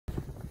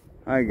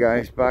Hi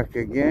guys, back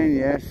again.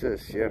 Yes,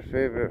 it's your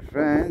favourite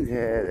friend.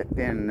 The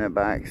pain in the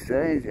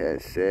backside.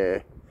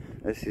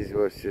 This is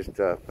what's just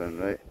happened,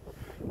 right?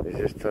 They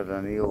just had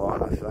an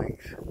Elon, I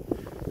think,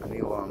 an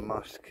Elon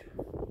Musk,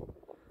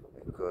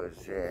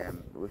 because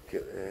look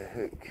at the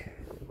hook,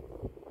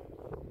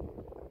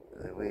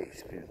 the way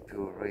it's been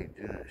pulled right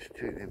down. It's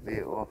took the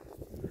bait off.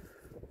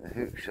 The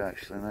hook's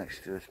actually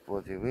next to its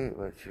body weight,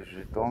 which is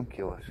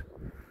ridiculous,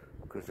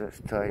 because it's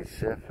tied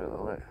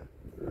separately.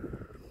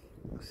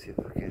 Let's see if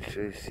I can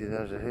show you. See,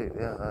 there's a hook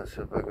there. That's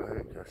a bigger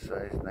hook, a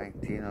size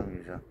 19 I'm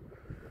using.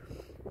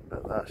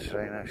 But that's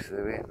right next to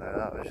the weight. Now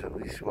that was at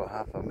least, what,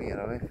 half a metre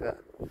away from it.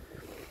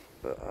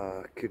 But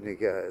I couldn't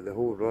get it. The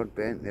whole rod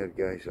bent there,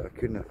 guys. I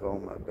couldn't have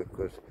filmed it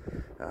because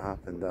it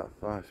happened that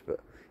fast. But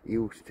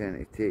eels tend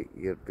to take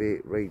your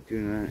bait right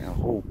down into a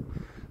hole.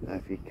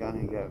 And if you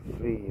can't get it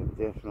free, you've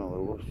definitely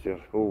lost your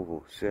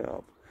whole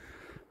setup.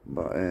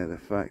 But the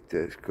fact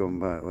that it's come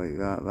back like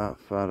that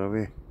far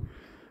away,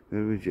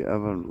 where would you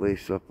ever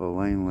lace up a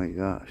line like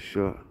that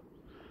short?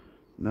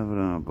 Never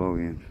in a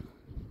billion.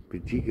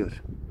 Bejiggers.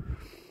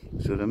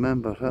 So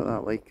remember, hit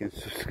that like and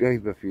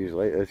subscribe if you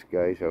like this,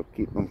 guys. I'll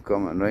keep them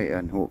coming, right,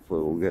 and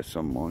hopefully we'll get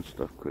some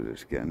monsters, because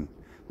it's getting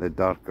the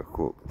darker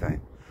coke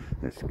time.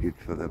 It's good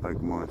for the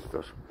big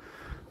monsters.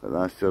 But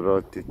that's the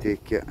rod to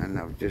take it, and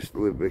I've just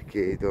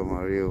lubricated all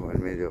my reel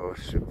and made it all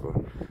super.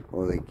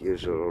 All the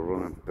gears are all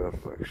running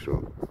perfect,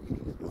 so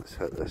let's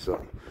hit this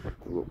up.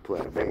 We'll play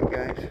it big,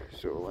 guys,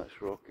 so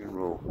let's rock and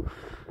roll.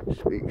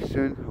 Speak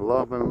soon.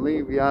 Love and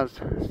leave,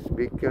 yas.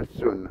 Speak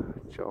soon.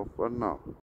 Ciao for now.